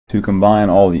To combine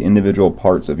all the individual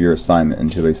parts of your assignment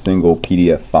into a single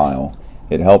PDF file,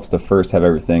 it helps to first have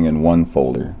everything in one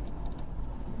folder.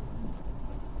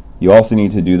 You also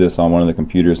need to do this on one of the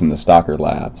computers in the Stalker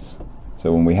labs.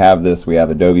 So when we have this, we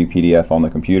have Adobe PDF on the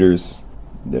computers,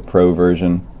 the Pro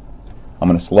version. I'm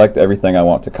going to select everything I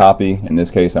want to copy. In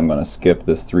this case, I'm going to skip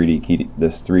this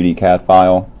 3D CAD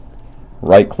file,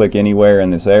 right-click anywhere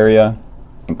in this area,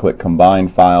 and click Combine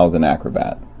Files in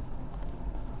Acrobat.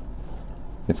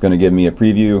 It's going to give me a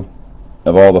preview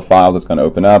of all the files it's going to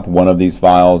open up. One of these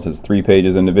files is 3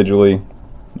 pages individually.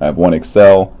 I have one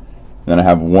Excel, and then I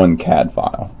have one CAD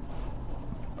file.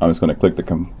 I'm just going to click the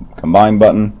Combine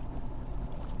button.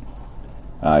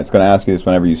 It's going to ask you this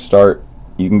whenever you start.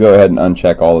 You can go ahead and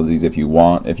uncheck all of these if you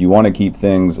want. If you want to keep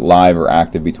things live or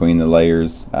active between the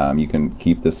layers, you can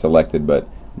keep this selected, but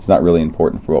it's not really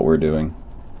important for what we're doing.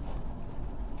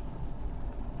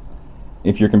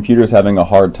 If your computer is having a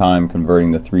hard time converting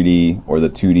the 3D or the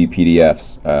 2D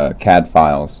PDFs, CAD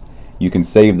files, you can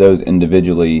save those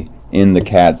individually in the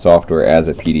CAD software as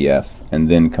a PDF and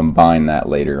then combine that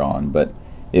later on. But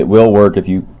it will work if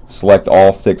you select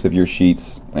all 6 of your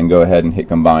sheets and go ahead and hit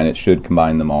combine. It should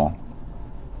combine them all.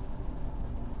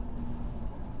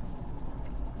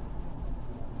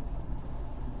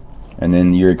 And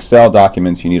then your Excel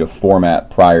documents you need to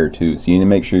format prior to. So you need to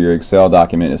make sure your Excel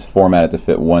document is formatted to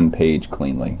fit one page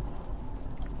cleanly.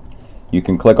 You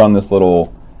can click on this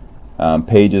little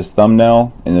pages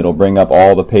thumbnail and it'll bring up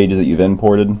all the pages that you've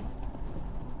imported.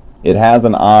 It has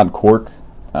an odd quirk.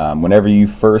 Whenever you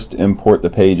first import the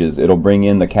pages, it'll bring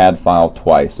in the CAD file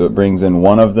twice. So it brings in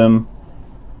one of them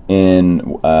in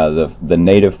the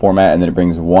native format, and then it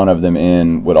brings one of them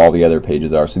in what all the other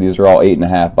pages are. So these are all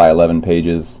 8.5 by 11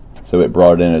 pages. So it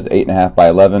brought it in as 8.5 by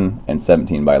 11 and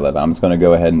 17 by 11. I'm just going to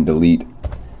go ahead and delete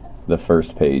the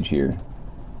first page here.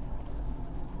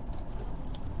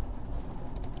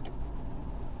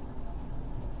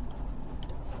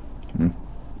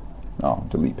 Oh,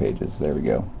 delete pages. There we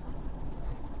go.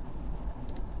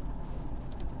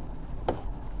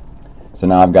 So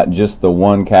now I've got just the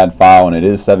one CAD file, and it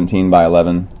is 17 by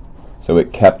 11. So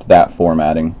it kept that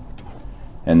formatting.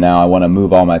 And now I want to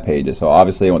move all my pages. So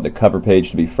obviously I want the cover page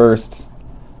to be first.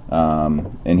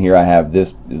 And here I have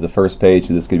this is the first page,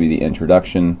 so this could be the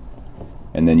introduction.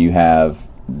 And then you have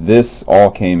this all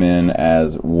came in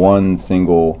as one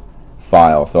single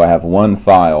file. So I have one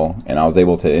file, and I was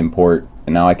able to import,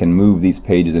 and now I can move these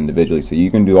pages individually. So you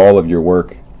can do all of your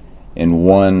work in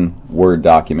one Word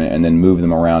document and then move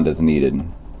them around as needed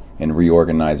and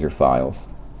reorganize your files.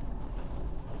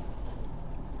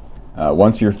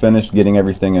 Once you're finished getting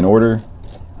everything in order,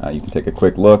 you can take a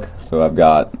quick look. So I've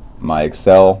got my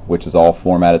Excel, which is all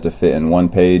formatted to fit in one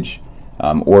page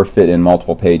or fit in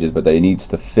multiple pages, but it needs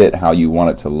to fit how you want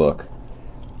it to look.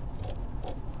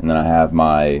 And then I have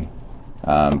my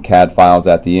CAD files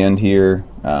at the end here.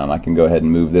 I can go ahead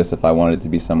and move this if I wanted it to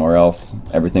be somewhere else.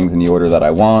 Everything's in the order that I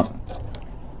want.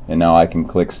 And now I can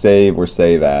click Save or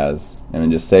Save As, and then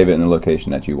just save it in the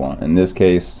location that you want. In this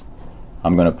case,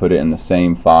 I'm going to put it in the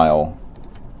same file,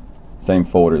 same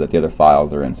folder that the other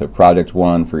files are in. So Project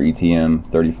 1 for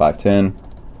ETM 3510.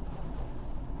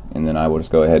 And then I will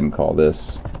just go ahead and call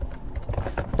this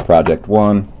Project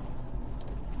 1.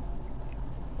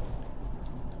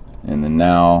 And then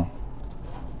now,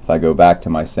 if I go back to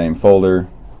my same folder,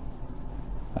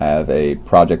 I have a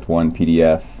Project 1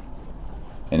 PDF,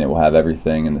 and it will have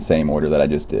everything in the same order that I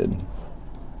just did.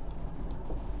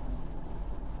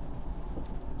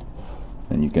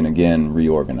 And you can again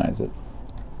reorganize it.